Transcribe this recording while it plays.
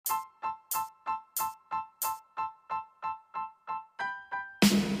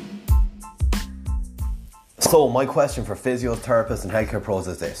So my question for physios, therapists and healthcare pros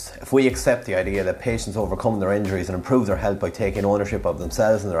is this. If we accept the idea that patients overcome their injuries and improve their health by taking ownership of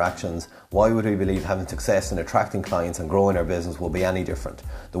themselves and their actions, why would we believe having success in attracting clients and growing our business will be any different?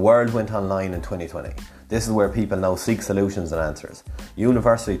 The world went online in 2020. This is where people now seek solutions and answers.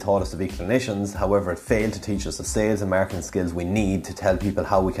 University taught us to be clinicians, however it failed to teach us the sales and marketing skills we need to tell people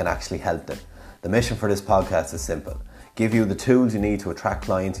how we can actually help them. The mission for this podcast is simple. Give you the tools you need to attract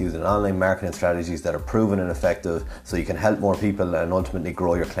clients using online marketing strategies that are proven and effective so you can help more people and ultimately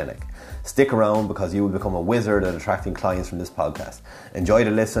grow your clinic. Stick around because you will become a wizard at attracting clients from this podcast. Enjoy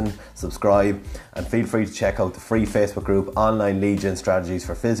the listen, subscribe, and feel free to check out the free Facebook group Online Lead Gen Strategies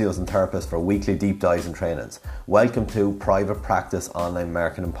for Physios and Therapists for weekly deep dives and trainings. Welcome to Private Practice Online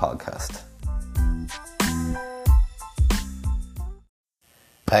Marketing Podcast.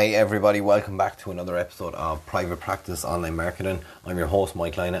 Hey everybody, welcome back to another episode of Private Practice Online Marketing. I'm your host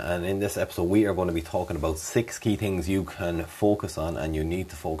Mike Lina, and in this episode we are going to be talking about 6 key things you can focus on and you need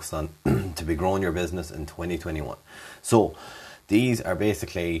to focus on to be growing your business in 2021. So these are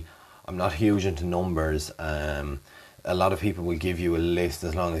basically, I'm not huge into numbers. A lot of people will give you a list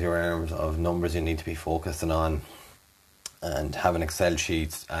as long as your arms of numbers you need to be focusing on and having Excel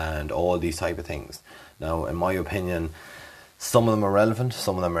sheets and all these type of things. Now in my opinion, some of them are relevant,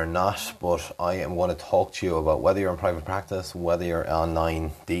 some of them are not, but I am going to talk to you about whether you're in private practice, whether you're online.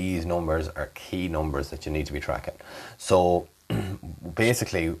 These numbers are key numbers that you need to be tracking. So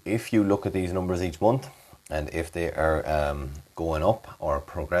basically, if you look at these numbers each month, and if they are going up or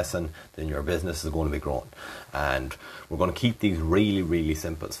progressing, then your business is going to be growing. And we're going to keep these really, really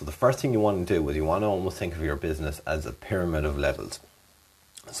simple. So the first thing you want to do is you want to almost think of your business as a pyramid of levels.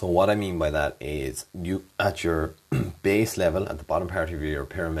 So what I mean by that is you at your base level, at the bottom part of your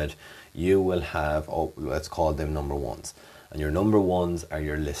pyramid, you will have, let's call them number ones. And your number ones are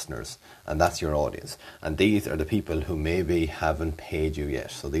your listeners, and that's your audience. And these are the people who maybe haven't paid you yet.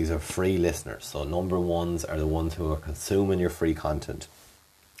 So these are free listeners. So number ones are the ones who are consuming your free content,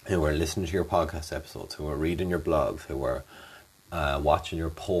 who are listening to your podcast episodes, who are reading your blogs, who are watching your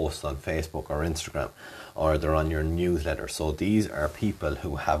posts on Facebook or Instagram, or they're on your newsletter. So these are people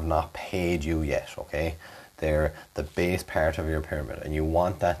who have not paid you yet, okay? They're the base part of your pyramid, and you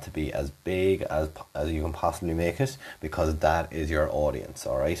want that to be as big as you can possibly make it, because that is your audience,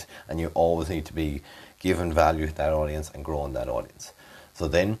 all right? And you always need to be giving value to that audience and growing that audience. So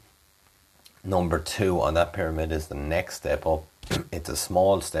then number 2 on that pyramid is the next step up. It's a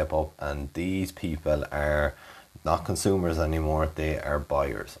small step up, and these people are not consumers anymore, they are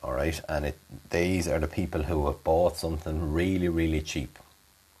buyers, all right? And these are the people who have bought something really, really cheap.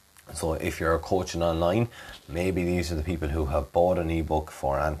 So if you're coaching online, maybe these are the people who have bought an ebook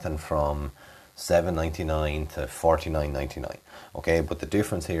for anything from $7.99 to $49.99, okay? But the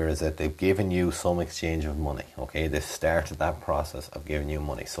difference here is that they've given you some exchange of money, okay? They've started that process of giving you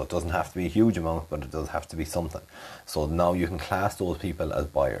money. So it doesn't have to be a huge amount, but it does have to be something. So now you can class those people as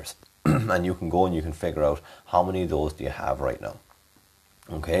buyers. And you can go and you can figure out how many of those do you have right now.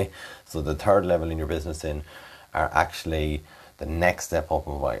 Okay, so the third level in your business then are actually the next step up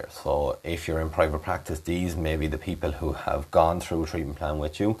of buyers. So if you're in private practice, these may be the people who have gone through a treatment plan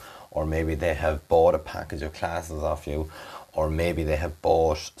with you, or maybe they have bought a package of classes off you, or maybe they have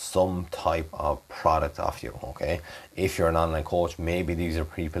bought some type of product off you, okay? If you're an online coach, maybe these are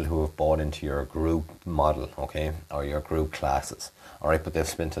people who have bought into your group model, okay? Or your group classes, all right? But they've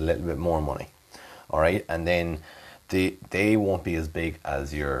spent a little bit more money, all right? And then they won't be as big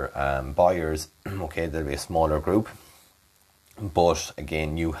as your buyers, okay? They'll be a smaller group. But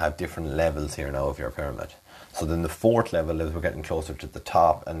again, you have different levels here now of your pyramid. So then the fourth level is we're getting closer to the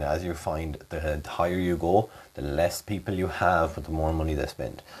top, and as you find, the higher you go, the less people you have, but the more money they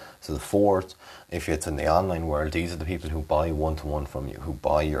spend. So the fourth, if it's in the online world, these are the people who buy one-to-one from you, who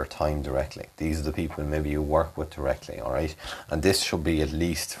buy your time directly. These are the people maybe you work with directly, all right? And this should be at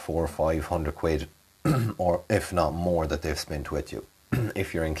least 400 or 500 quid, or if not more, that they've spent with you.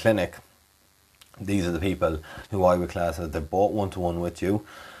 If you're in clinic, these are the people who I would class as they bought one-to-one with you,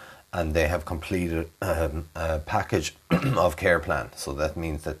 and they have completed a package of care plan. So that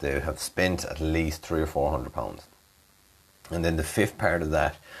means that they have spent at least £300 or £400. And then the fifth part of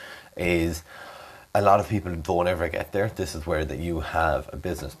that is a lot of people don't ever get there. This is where that you have a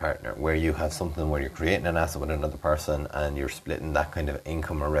business partner, where you have something where you're creating an asset with another person and you're splitting that kind of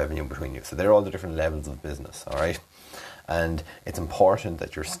income or revenue between you. So they're all the different levels of business, all right? And it's important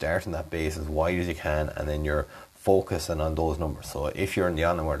that you're starting that base as wide as you can, and then you're focusing on those numbers. So if you're in the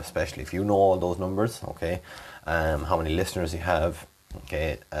online world, especially if you know all those numbers, okay, how many listeners you have,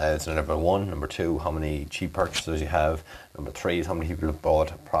 Okay, so number one. Number two, how many cheap purchases you have. Number three is how many people have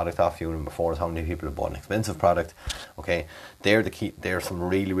bought a product off you. Number four is how many people have bought an expensive product. Okay, they're the key. They're some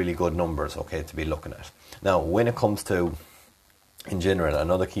really, really good numbers, okay, to be looking at. Now, when it comes to, in general,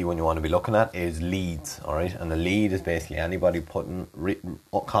 another key one you want to be looking at is leads, all right? And a lead is basically anybody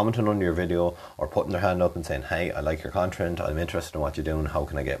commenting on your video or putting their hand up and saying, hey, I like your content, I'm interested in what you're doing, how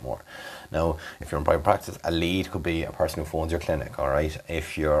can I get more? Now, if you're in private practice, a lead could be a person who phones your clinic, all right?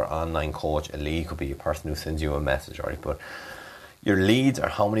 If you're an online coach, a lead could be a person who sends you a message, all right? But your leads are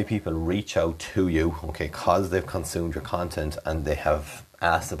how many people reach out to you, okay, because they've consumed your content and they have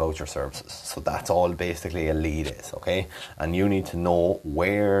asked about your services. So that's all basically a lead is, okay? And you need to know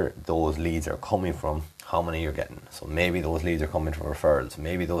where those leads are coming from, how many you're getting. So maybe those leads are coming from referrals,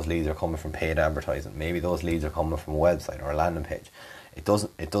 maybe those leads are coming from paid advertising, maybe those leads are coming from a website or a landing page. It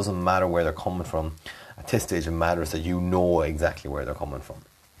doesn't matter where they're coming from. At this stage, it matters that you know exactly where they're coming from.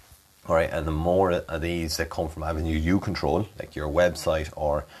 All right, and the more of these that come from avenues you control, like your website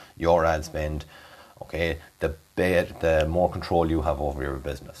or your ad spend, okay, the more control you have over your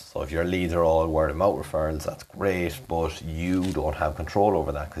business. So if your leads are all word of mouth referrals, that's great, but you don't have control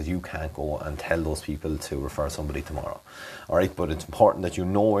over that because you can't go and tell those people to refer somebody tomorrow. All right, but it's important that you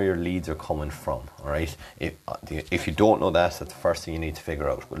know where your leads are coming from. All right, if you don't know that, that's the first thing you need to figure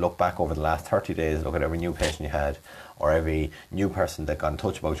out. But look back over the last 30 days, look at every new patient you had or every new person that got in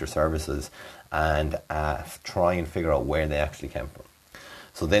touch about your services, and try and figure out where they actually came from.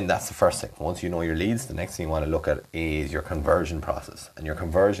 So then that's the first thing. Once you know your leads, the next thing you want to look at is your conversion process. And your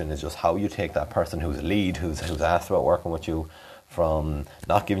conversion is just how you take that person who's a lead, who's asked about working with you, from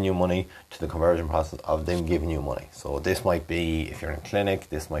not giving you money to the conversion process of them giving you money. So this might be, if you're in a clinic,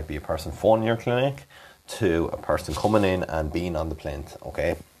 this might be a person phoning your clinic to a person coming in and being on the plinth,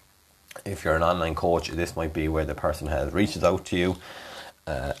 okay? If you're an online coach, this might be where the person reaches out to you,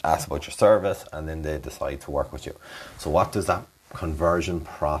 asks about your service, and then they decide to work with you. So what does that conversion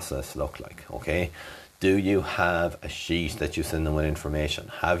process look like? Okay, do you have a sheet that you send them with information?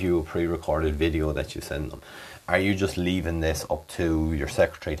 Have you a pre-recorded video that you send them? Are you just leaving this up to your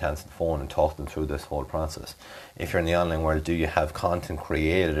secretary to answer the phone and talk them through this whole process? If you're in the online world, do you have content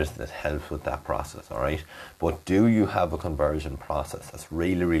creators that helps with that process? All right, but do you have a conversion process? That's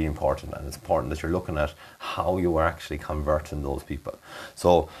really, really important, and it's important that you're looking at how you are actually converting those people.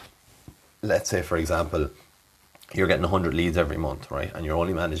 So let's say, for example, you're getting 100 leads every month, right? And you're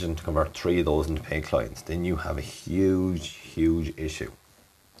only managing to convert 3 of those into paid clients. Then you have a huge issue.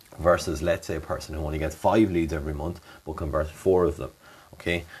 Versus, let's say, a person who only gets 5 leads every month but converts 4 of them.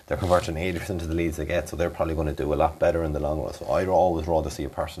 Okay, they're converting 80% of the leads they get, so they're probably going to do a lot better in the long run. So I'd always rather see a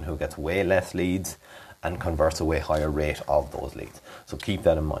person who gets way less leads and converts a way higher rate of those leads. So keep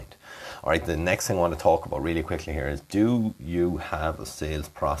that in mind. All right, the next thing I want to talk about really quickly here is, do you have a sales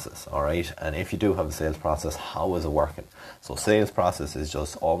process? All right, and if you do have a sales process, how is it working? So sales process is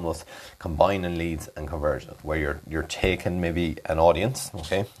just almost combining leads and conversions, where you're taking maybe an audience,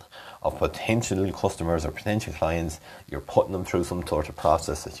 okay, of potential customers or potential clients, you're putting them through some sort of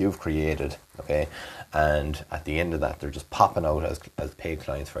process that you've created, okay, and at the end of that, they're just popping out as paid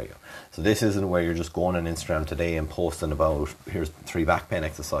clients for you. So this isn't where you're just going on Instagram today and posting about, here's 3 back pain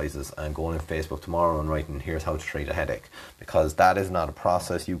exercises, and going on Facebook tomorrow and writing, here's how to treat a headache, because that is not a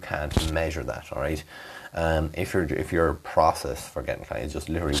process. You can't measure that, all right? If your process for getting clients is just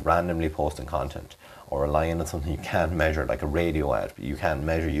literally randomly posting content or relying on something you can't measure, like a radio ad, you can't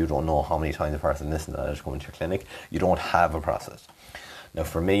measure, you don't know how many times a person listens to that is going to your clinic, you don't have a process. Now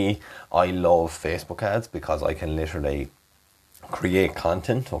for me, I love Facebook ads because I can literally create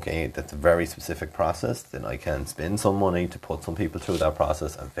content, okay, that's a very specific process. Then I can spend some money to put some people through that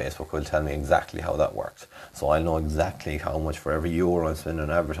process, and Facebook will tell me exactly how that works. So I know exactly how much for every euro I'm spending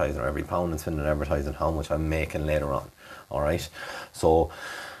on advertising, or every pound I'm spending on advertising, how much I'm making later on. All right, so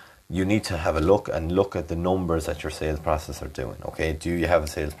you need to have a look at the numbers that your sales process are doing. Okay, do you have a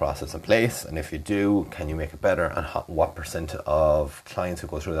sales process in place? And if you do, can you make it better? And what percent of clients who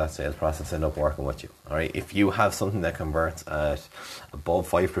go through that sales process end up working with you? All right, if you have something that converts at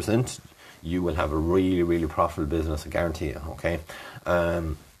above 5%, you will have a really profitable business, I guarantee you. Okay,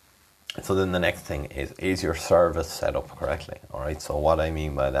 so then the next thing is your service set up correctly? All right, so what I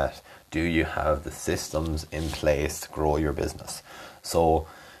mean by that, do you have the systems in place to grow your business? So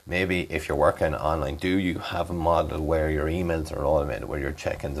maybe if you're working online, do you have a model where your emails are automated, where your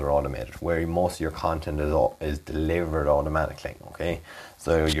check-ins are automated, where most of your content is delivered automatically, okay?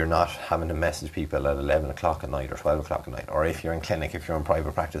 So you're not having to message people at 11 o'clock at night or 12 o'clock at night. Or if you're in clinic, if you're in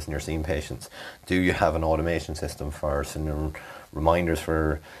private practice and you're seeing patients, do you have an automation system for sending reminders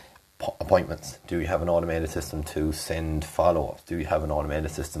for appointments? Do you have an automated system to send follow-ups? Do you have an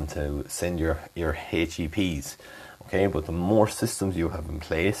automated system to send your HEPs? Okay, but the more systems you have in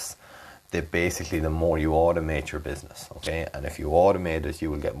place, the more you automate your business, okay? And if you automate it,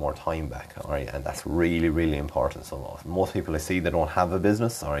 you will get more time back, all right? And that's really, really important. So most people I see, they don't have a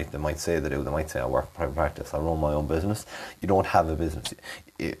business, all right? They might say they do. They might say, I work in private practice, I run my own business. You don't have a business.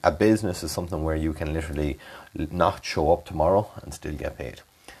 A business is something where you can literally not show up tomorrow and still get paid.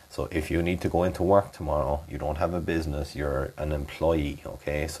 So if you need to go into work tomorrow, you don't have a business, you're an employee,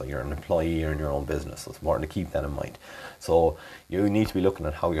 okay? So you're an employee, you're in your own business. So it's important to keep that in mind. So you need to be looking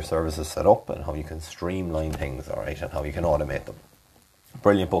at how your service is set up and how you can streamline things, all right? And how you can automate them.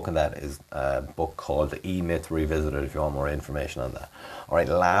 Brilliant book on that is a book called E-Myth Revisited, if you want more information on that. All right,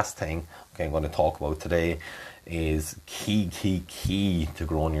 last thing, okay, I'm going to talk about today is key to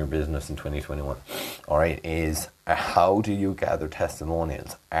growing your business in 2021. All right, is how do you gather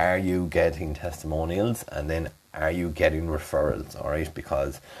testimonials? Are you getting testimonials, and then are you getting referrals? All right,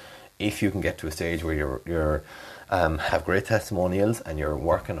 because if you can get to a stage where you're have great testimonials and you're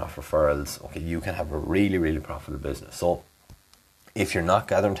working off referrals, okay, you can have a really, really profitable business. So if you're not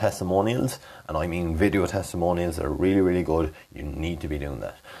gathering testimonials, and I mean video testimonials that are really, really good, you need to be doing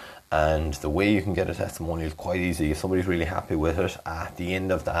that. And the way you can get a testimonial is quite easy. If somebody's really happy with it, at the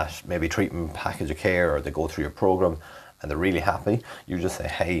end of that, maybe treatment package of care, or they go through your program and they're really happy, you just say,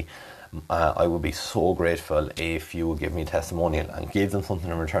 hey, I would be so grateful if you would give me a testimonial, and give them something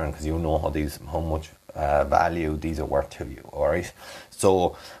in return, because you know how much value these are worth to you. All right,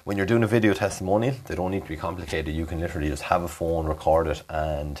 so when you're doing a video testimonial, they don't need to be complicated. You can literally just have a phone, record it,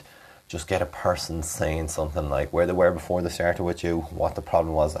 and just get a person saying something like where they were before they started with you, what the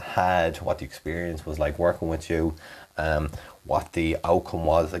problem was they had, what the experience was like working with you, what the outcome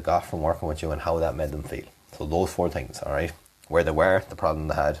was they got from working with you, and how that made them feel. So those 4 things, all right? Where they were, the problem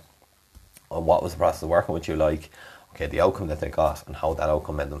they had, and what was the process of working with you like, okay, the outcome that they got, and how that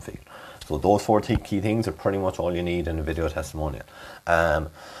outcome made them feel. So those 4 key things are pretty much all you need in a video testimonial.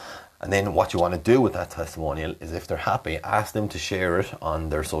 And then what you want to do with that testimonial is, if they're happy, ask them to share it on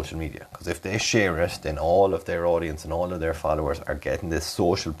their social media. Because if they share it, then all of their audience and all of their followers are getting this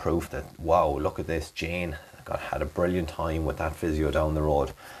social proof that, wow, look at this, Jane had a brilliant time with that physio down the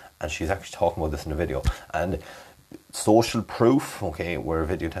road, and she's actually talking about this in the video. And social proof, okay, where a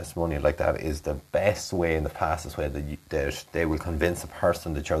video testimonial like that is the best way and the fastest way that they will convince a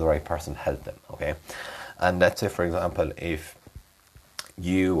person that you're the right person to help them, okay? And let's say, for example, if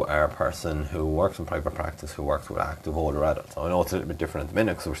you are a person who works in private practice, who works with active older adults. I know it's a little bit different at the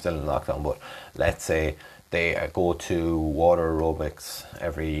minute because we're still in lockdown, but let's say they go to water aerobics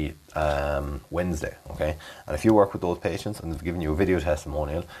every Wednesday, okay? And if you work with those patients and they've given you a video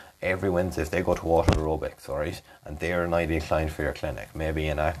testimonial, every Wednesday if they go to water aerobics, all right, and they're an ideal client for your clinic, maybe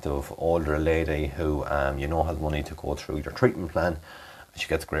an active older lady who has money to go through your treatment plan, she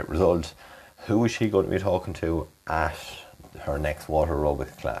gets great results, who is she going to be talking to at her next water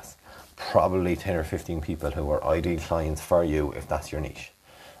aerobics class? Probably 10 or 15 people who are ideal clients for you if that's your niche.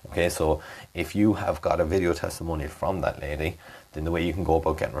 Okay, so if you have got a video testimonial from that lady, then the way you can go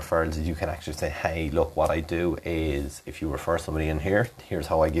about getting referrals is you can actually say, hey, look, what I do is if you refer somebody in here, here's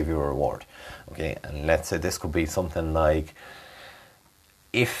how I give you a reward. Okay, and let's say this could be something like,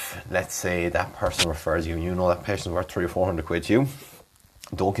 if let's say that person refers you and you know that patient's worth 300 or 400 quid to you,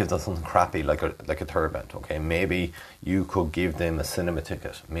 don't give them something crappy like a ThirDent, okay? Maybe you could give them a cinema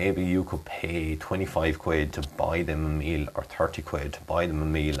ticket. Maybe you could pay 25 quid to buy them a meal, or 30 quid to buy them a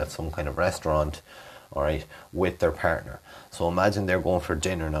meal at some kind of restaurant, all right, with their partner. So imagine they're going for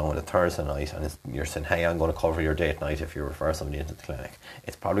dinner now on a Thursday night, and you're saying, hey, I'm going to cover your date night if you refer somebody into the clinic.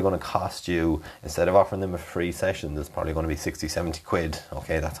 It's probably going to cost you, instead of offering them a free session, there's probably going to be 60, 70 quid.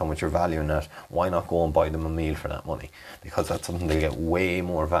 Okay, that's how much you're valuing that. Why not go and buy them a meal for that money? Because that's something they get way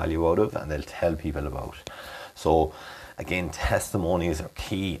more value out of, and they'll tell people about. So again, testimonies are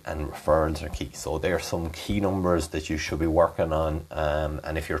key and referrals are key. So there are some key numbers that you should be working on,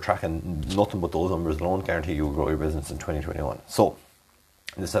 and if you're tracking nothing but those numbers alone, guarantee you will grow your business in 2021. So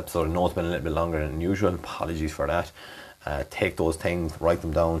in this episode, I know it's been a little bit longer than usual. Apologies for that. Take those things, write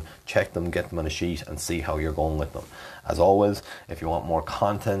them down, check them, get them on a sheet, and see how you're going with them. As always, if you want more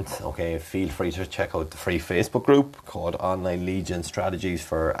content, okay, feel free to check out the free Facebook group called Online Lead Gen Strategies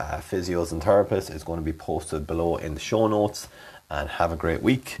for Physios and Therapists. It's going to be posted below in the show notes. And have a great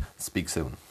week. Speak soon.